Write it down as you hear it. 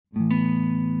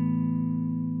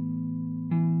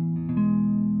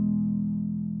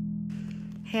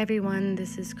Hey everyone,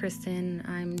 this is Kristen.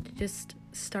 I'm just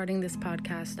starting this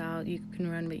podcast out. You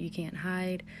can run, but you can't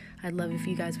hide. I'd love if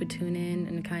you guys would tune in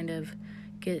and kind of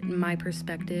get my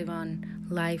perspective on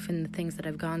life and the things that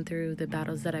I've gone through, the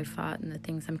battles that I've fought, and the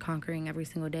things I'm conquering every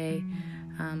single day.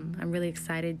 I'm really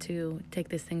excited to take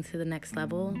this thing to the next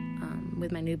level.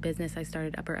 With my new business, I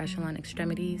started Upper Echelon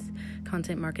Extremities,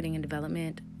 content marketing and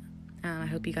development. I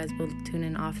hope you guys will tune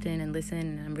in often and listen,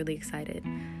 and I'm really excited.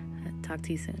 Talk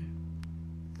to you soon.